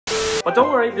But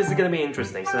don't worry, this is gonna be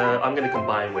interesting. So I'm gonna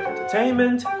combine with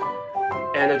entertainment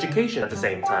and education at the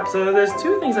same time. So there's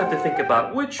two things I have to think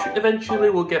about, which eventually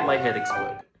will get my head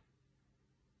explode.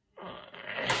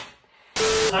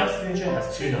 Time signature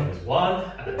has two numbers, one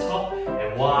at the top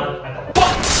and one at the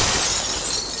bottom.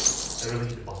 I really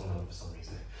need the bottom number for some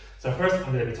reason. So first,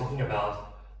 I'm going to be talking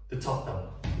about the top number.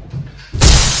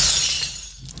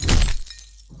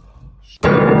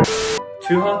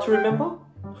 Too hard to remember?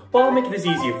 Well, I'll make this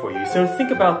easier for you. So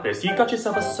think about this. You got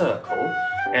yourself a circle,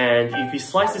 and if you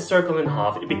slice the circle in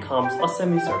half, it becomes a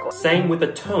semicircle. Same with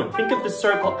the tone. Think of the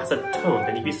circle as a tone.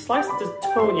 Then if you slice the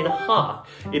tone in half,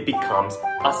 it becomes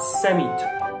a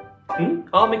semitone.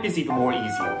 I'll make this even more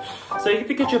easier. So if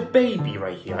you get your baby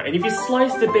right here, and if you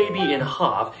slice the baby in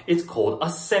half, it's called a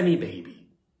semi-baby.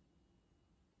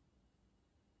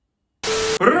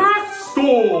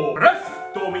 Presto!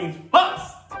 Presto means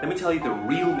fast! Let me tell you the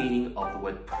real meaning of the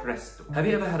word presto. Have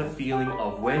you ever had a feeling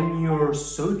of when you're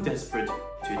so desperate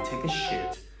to take a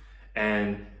shit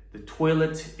and the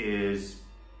toilet is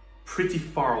pretty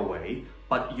far away,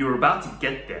 but you're about to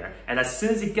get there, and as soon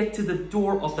as you get to the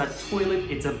door of that toilet,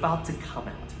 it's about to come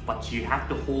out, but you have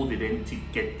to hold it in to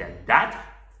get there. That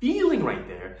feeling right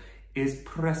there is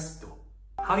presto.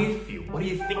 How do you feel? What are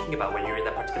you thinking about when you're in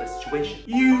that particular situation?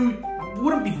 You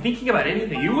wouldn't be thinking about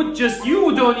anything. You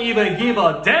don't even give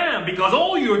a damn, because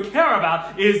all you care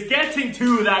about is getting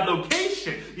to that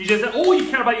location. All you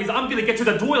care about is, I'm gonna get to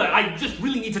the toilet. I just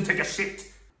really need to take a shit.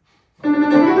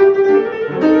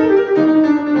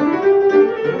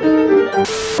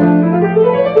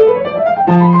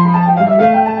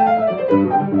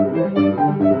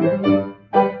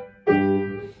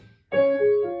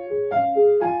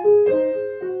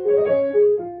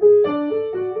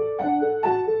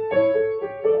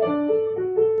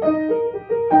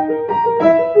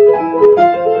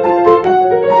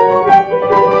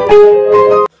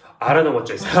 I don't know what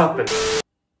just happened.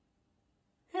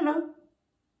 Hello.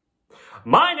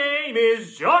 My name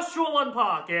is Joshua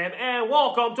Lanparkin, and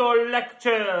welcome to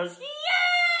lectures.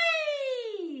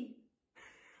 Yay!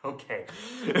 Okay.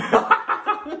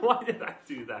 Why did I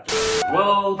do that?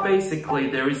 Well, basically,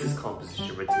 there is this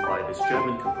composition written by this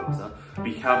German composer,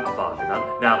 Richard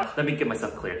Wagner. Now, let me get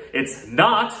myself clear. It's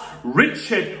not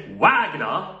Richard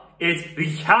Wagner, it's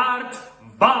Richard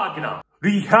Wagner.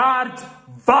 Richard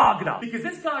Wagner. Because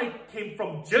this guy came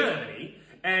from Germany,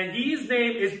 and his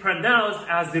name is pronounced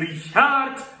as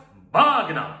Richard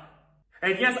Wagner.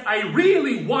 And yes, I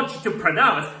really want you to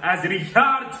pronounce as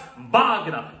Richard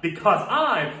Wagner, because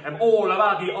I am all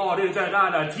about the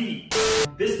originality.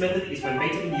 This method is when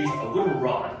Beethoven used a wooden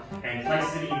rod and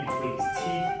placed it in between his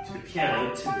teeth to the piano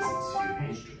to listen to the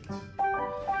instrument.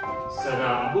 So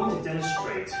now I'm going to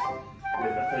demonstrate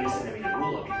with a 30cm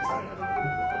ruler because I don't have a wooden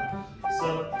rod. So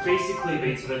basically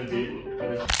Beethoven did...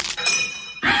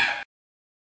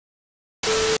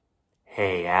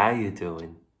 Hey, how you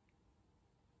doing?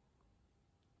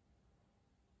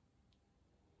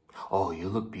 Oh, you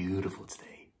look beautiful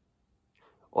today.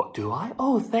 Oh, do I?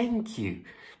 Oh, thank you.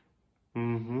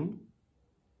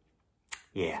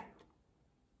 Yeah.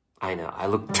 I know, I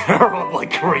look terribly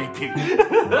creepy.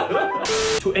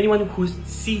 To anyone who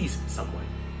sees someone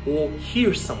or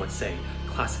hears someone say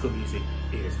classical music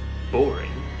is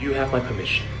boring, you have my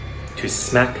permission to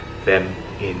smack them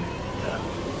in the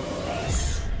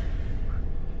face.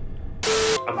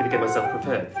 I'm gonna get myself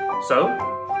prepared. So,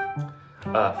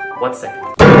 1 second.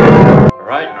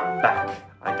 Alright, I'm back.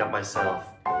 I got myself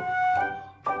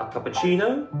a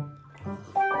cappuccino,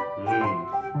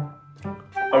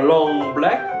 a long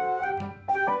black,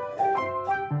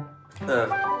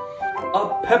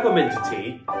 a peppermint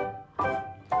tea,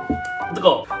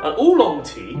 an oolong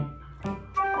tea,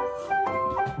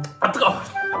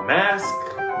 a mask,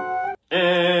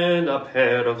 and a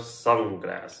pair of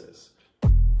sunglasses.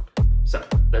 So,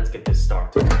 let's get this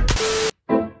started.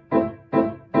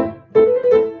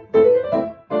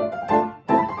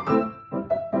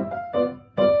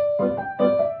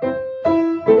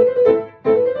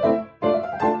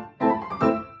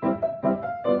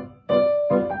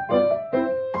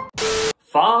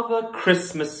 Father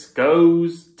Christmas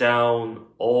goes down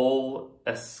all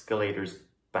escalators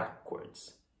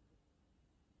backwards.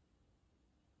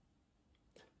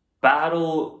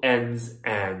 Battle ends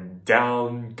and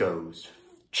down goes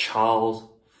Charles'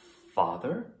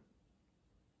 father.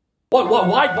 Why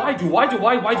do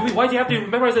you have to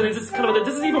memorize it?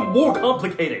 This is even more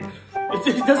complicated.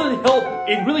 It doesn't help.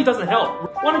 It really doesn't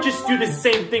help. Why don't you just do the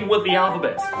same thing with the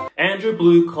alphabet? Andrew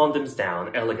Blue condoms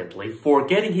down elegantly for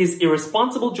getting his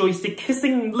irresponsible joystick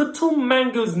kissing little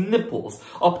Mango's nipples,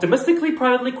 optimistically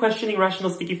privately questioning rational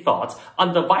sticky thoughts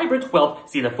under vibrant whelp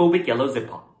xenophobic yellow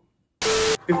zipper.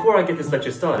 Before I get this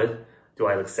lecture started, do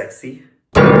I look sexy?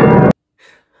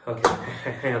 Okay,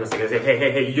 hang on a second.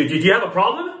 Hey, do you have a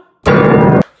problem?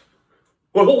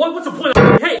 What's the point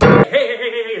of— Hey,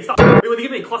 stop. You want to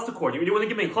give me a cluster chord? You want to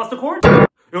give me a cluster chord?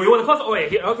 You want a cluster— Oh,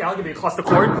 wait, okay, I'll give you a cluster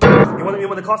chord. You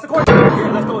want a cluster chord? Here,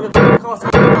 let's go with the cluster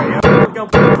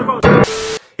chord.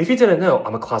 If you didn't know,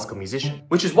 I'm a classical musician,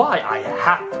 which is why I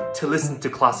have to listen to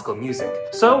classical music.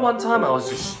 So one time I was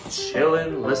just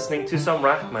chilling, listening to some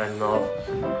Rachmaninoff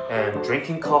and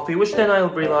drinking coffee, which then I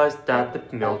realized that the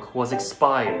milk was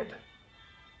expired.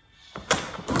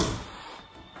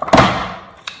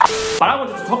 But I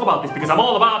wanted to talk about this because I'm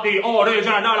all about the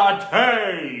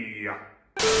originality!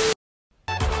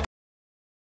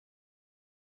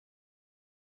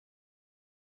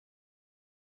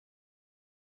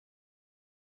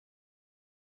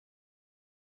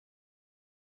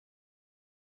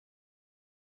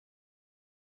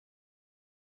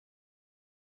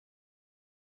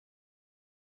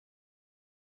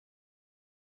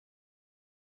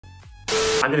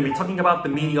 I'm going to be talking about the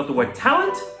meaning of the word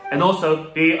talent and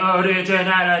also the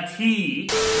originality.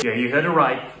 Yeah, you heard it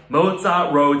right.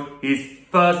 Mozart wrote his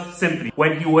first symphony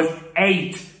when he was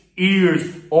 8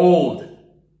 years old.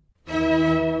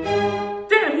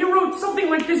 Damn, he wrote something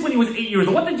like this when he was 8 years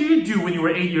old. What did you do when you were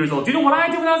 8 years old? Do you know what I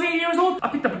did when I was 8 years old? I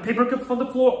picked up a paper clip from the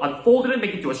floor, unfolded it,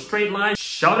 make it into a straight line,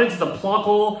 shoved it into the plug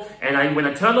hole, and when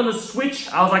I turned on the switch,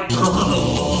 I was like...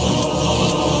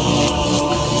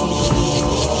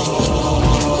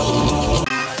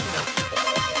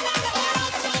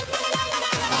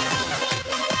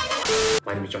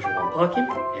 My name is Joshua Parkin,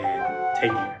 and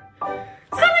take care.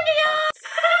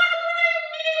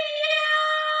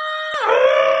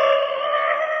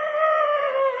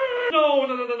 No,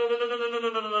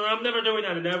 I'm never doing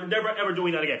that. Never ever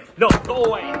doing that again. No, go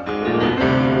away.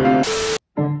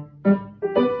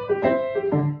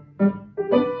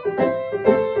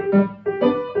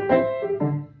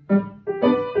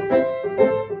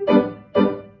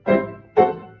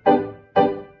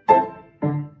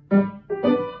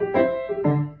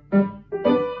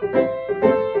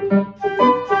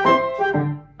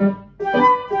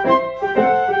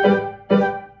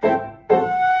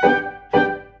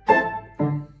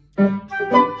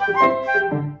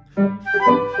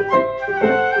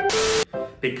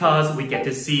 Because we get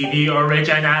to see the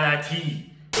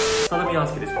originality. So let me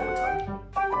ask you this one more time.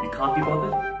 You can't be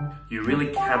bothered? You really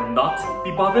cannot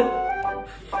be bothered?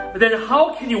 But then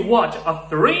how can you watch a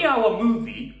 3-hour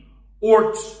movie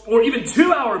or even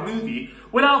 2-hour movie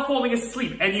without falling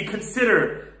asleep and you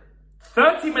consider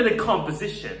 30-minute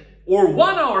composition or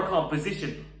 1-hour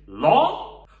composition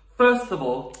long? First of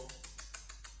all,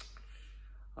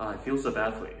 I feel so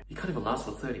bad for you. You can't even last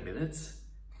for 30 minutes.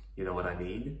 You know what I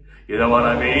mean? You know what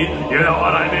I mean? You know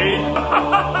what I mean?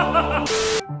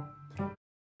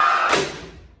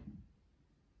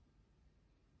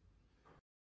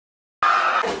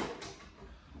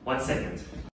 1 second.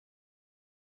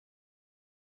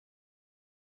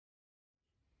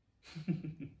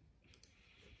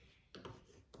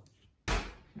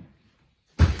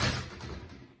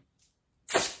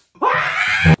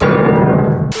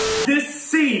 This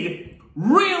scene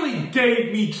really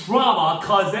gave me trauma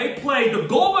because they played the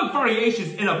Goldberg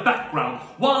variations in the background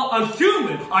while a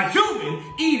human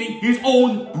eating his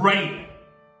own brain.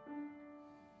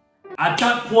 At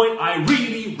that point, I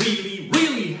really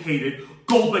hated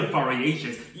Goldberg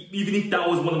variations, even if that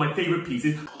was one of my favorite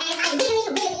pieces. And I really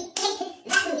hated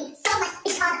that movie so much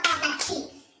because of that scene.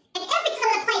 And every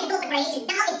time I play the Goldberg variations,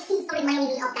 now it keeps reminding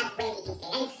me of that brain eating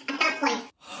scene. And at that point...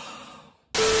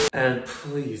 And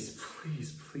please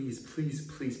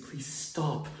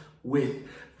stop with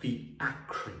the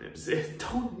acronyms.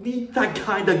 Don't need that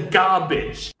kind of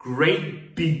garbage.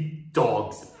 Great big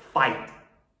dogs fight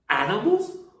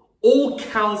animals? All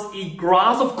cows eat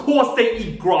grass? Of course they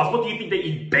eat grass. What do you think, they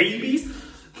eat babies?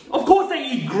 Of course they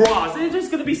eat grass. They're just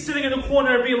gonna be sitting in the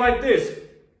corner and be like this.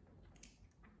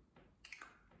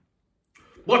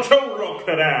 What you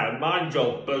looking at? Mind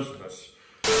your business.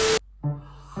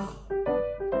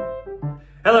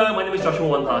 Hello, my name is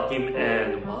Joshua Parkin,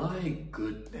 and my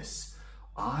goodness,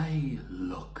 I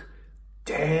look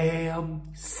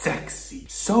damn sexy.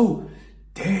 So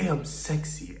damn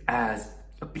sexy as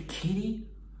a bikini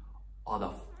on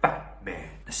a fat man.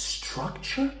 The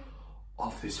structure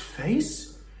of his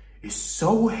face is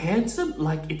so handsome,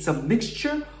 like it's a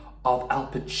mixture of Al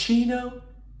Pacino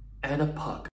and a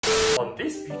pug. On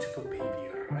this beautiful baby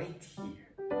right here,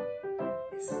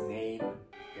 his name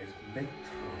is Metro,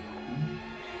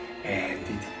 and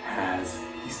it has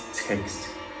his text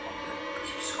on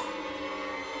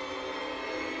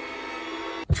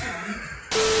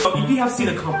the if you have seen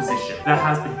a composition that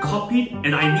has been copied,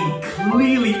 and I mean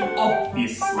clearly,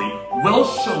 obviously, well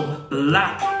shown,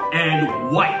 black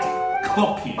and white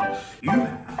copied, you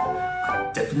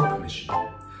have definite permission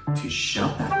to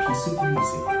shove that piece of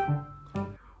music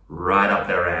right up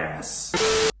their ass.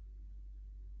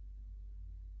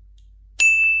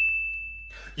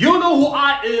 You know who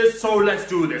I is, so let's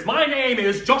do this. My name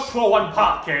is Joshua One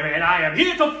Parker, and I am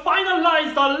here to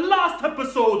finalize the last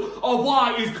episode of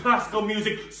Why Is Classical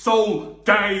Music So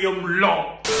Damn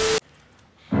Long?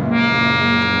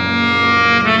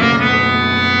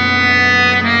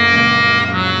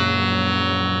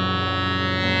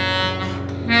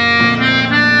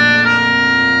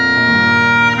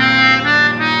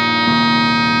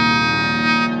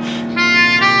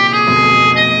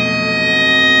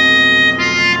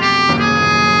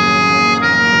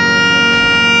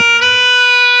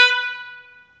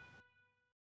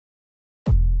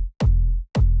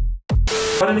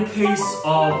 But in the case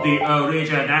of the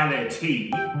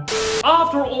originality,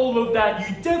 after all of that,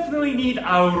 you definitely need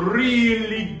a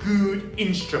really good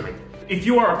instrument. If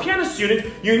you are a piano student,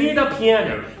 you need a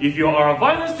piano. If you are a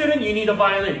violin student, you need a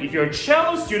violin. If you're a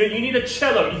cello student, you need a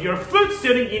cello. If you're a flute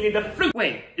student, you need a flute.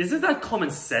 Wait, isn't that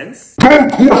common sense?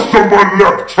 Don't question my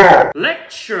lecture!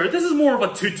 Lecture? This is more of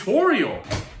a tutorial.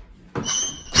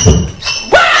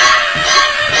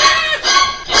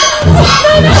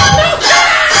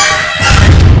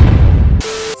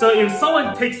 So if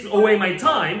someone takes away my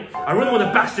time, I really want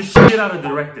to bash the shit out of the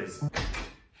directors.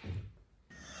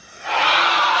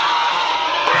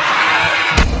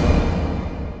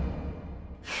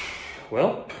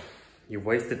 Well, you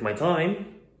wasted my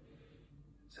time,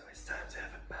 so it's time to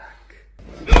have it back.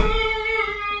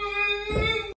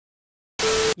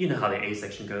 You know how the A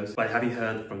section goes, but have you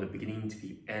heard from the beginning to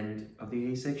the end of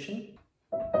the A section?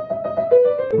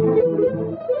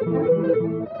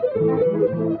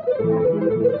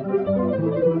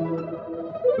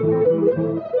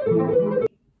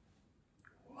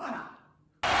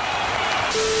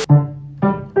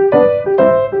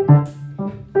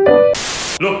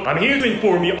 Look, I'm here to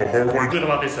inform you good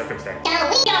about this circumstance.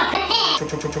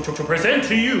 Present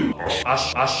to you a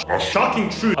shocking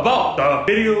truth about the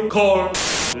video call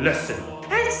lesson.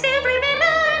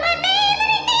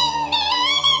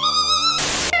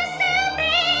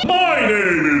 My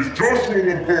name is Joshua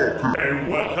One Parker, And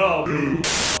welcome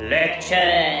to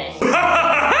Lectures.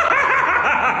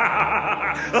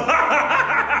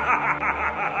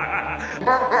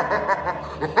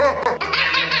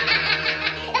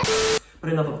 But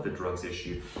enough of the drugs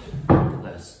issue.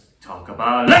 Let's talk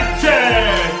about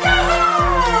lectures!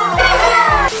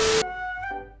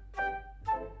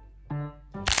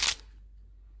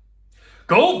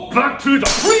 Go back to the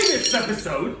previous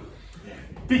episode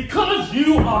because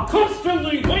you are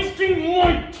constantly wasting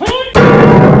my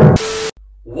time!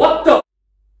 What the?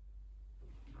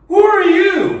 Who are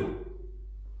you?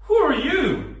 Who are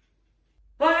you?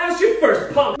 I asked you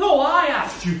first, punk! No, I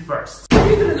asked you first!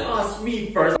 You didn't ask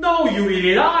me first! No, you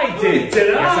idiot, I did!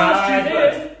 Yes, I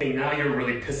did! Hey, now you're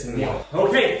really pissing me off.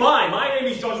 Okay, fine, my name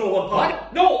is Joshua One Parker.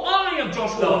 What? No, I am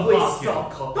Joshua One Parker.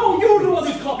 Stop copying. No, you're the one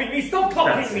who's copying me, stop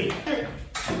copying me! Wait,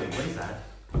 what is that?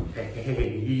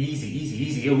 Hey,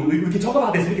 easy. We can talk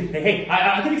about this. Hey,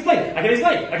 I can explain.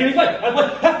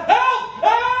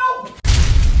 Help!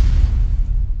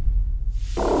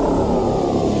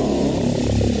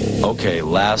 Okay,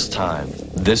 last time.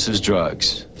 This is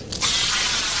drugs.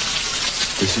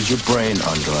 This is your brain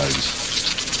on drugs.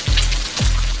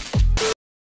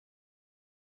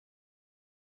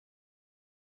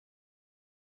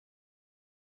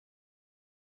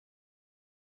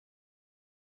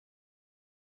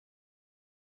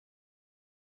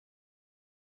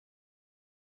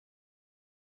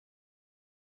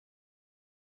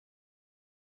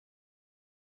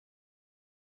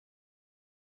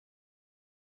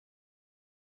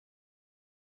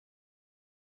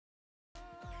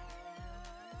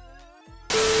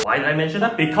 Why did I mention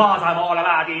that? Because I'm all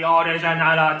about the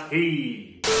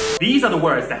originality. These are the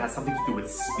words that have something to do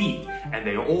with speed, and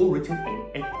they're all written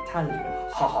in Italian.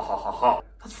 Ha ha ha ha ha.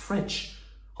 That's French.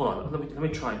 Hold on, let me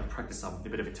try and practice a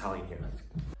bit of Italian here.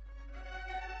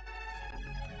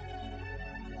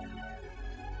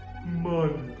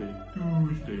 Monday,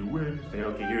 Tuesday, Wednesday.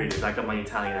 Okay, here it is. I got my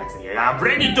Italian accent here. I'm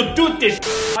ready to do this.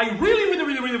 I really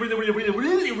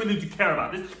do care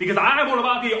about this because I'm all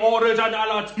about the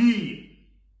originality.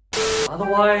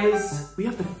 Otherwise, we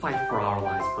have to fight for our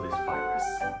lives for this virus.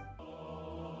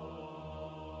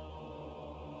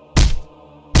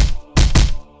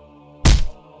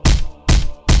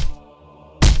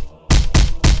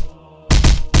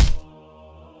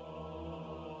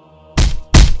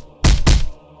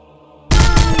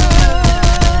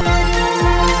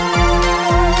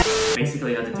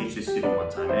 Basically, I had to teach this student one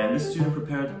time, and this student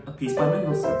prepared a piece by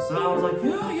Mendelssohn. So I was like,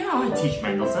 yeah, I teach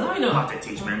Mendelssohn. I know how to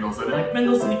teach Mendelssohn. Like,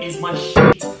 Mendelssohn is my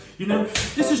shit. You know,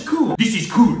 this is cool. This is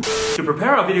cool. To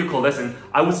prepare our video call lesson,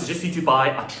 I would suggest you to buy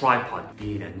a tripod.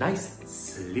 Be it a nice,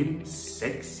 slim,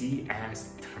 sexy ass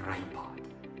tripod.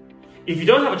 If you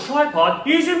don't have a tripod,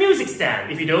 use your music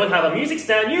stand. If you don't have a music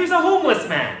stand, use a homeless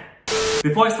man.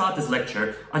 Before I start this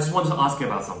lecture, I just wanted to ask you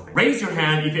about something. Raise your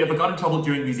hand if you ever got in trouble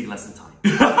during music lesson time.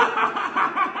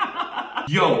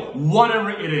 Yo,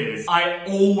 whatever it is, I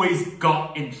always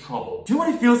got in trouble. Do you know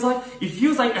what it feels like? It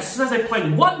feels like as soon as I play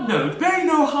one note, they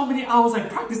know how many hours I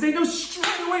practiced. They know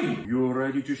straight away. You're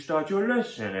ready to start your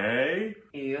lesson, eh?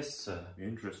 Yes, sir.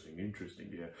 Interesting,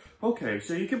 yeah. Okay,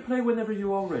 so you can play whenever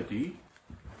you are ready.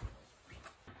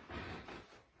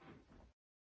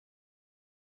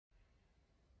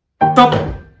 Stop!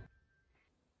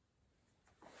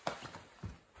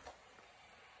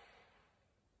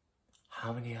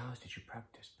 How many hours did you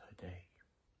practice per day?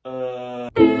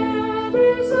 It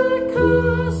is a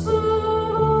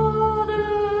castle on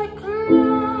a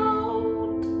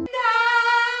cloud.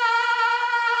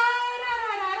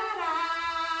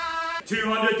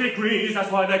 200 degrees,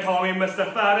 that's why they call me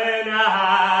Mr.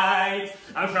 Fahrenheit.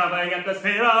 I'm traveling at the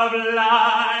speed of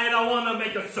light. I wanna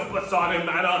make a supersonic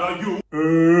man out of you. I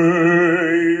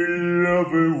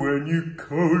love it when you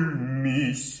call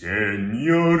me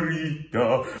señorita.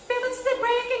 Feelings are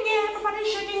breaking, everybody's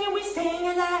shaking and we're staying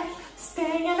alive,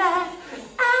 staying alive.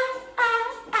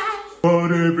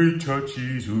 But every touch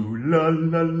is ooh la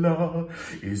la la,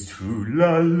 is true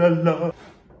la la la.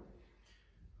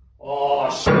 Oh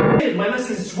shit, my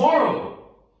lesson is tomorrow.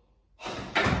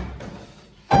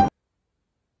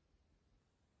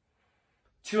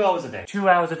 Two hours a day. 2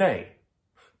 hours a day.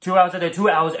 2 hours a day, 2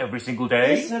 hours every single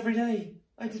day? Yes, every day.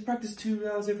 I just practice 2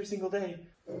 hours every single day.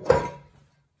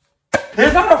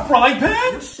 Is that a frying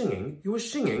pan? You were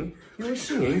singing,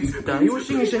 señorita. You were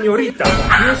singing, señorita.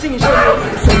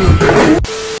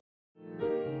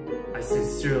 I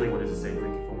sincerely wanted to say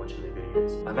thank you for watching my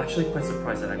videos. I'm actually quite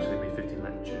surprised that I actually made 15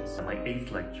 lectures. And my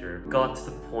 8th lecture got to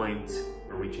the point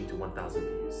of reaching to 1,000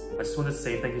 views. I just wanted to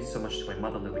say thank you so much to my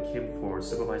mother, Lily Kim, for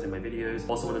supervising my videos.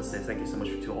 Also wanted to say thank you so much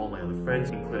to all my other friends,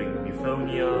 including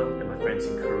Euphonia and my friends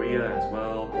in Korea as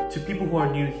well. To people who are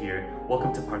new here,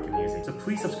 welcome to Park Music. So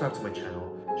please subscribe to my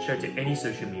channel, share to any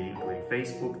social media, including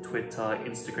Facebook, Twitter,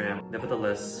 Instagram.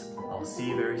 Nevertheless, I'll see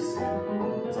you very soon.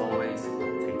 As always,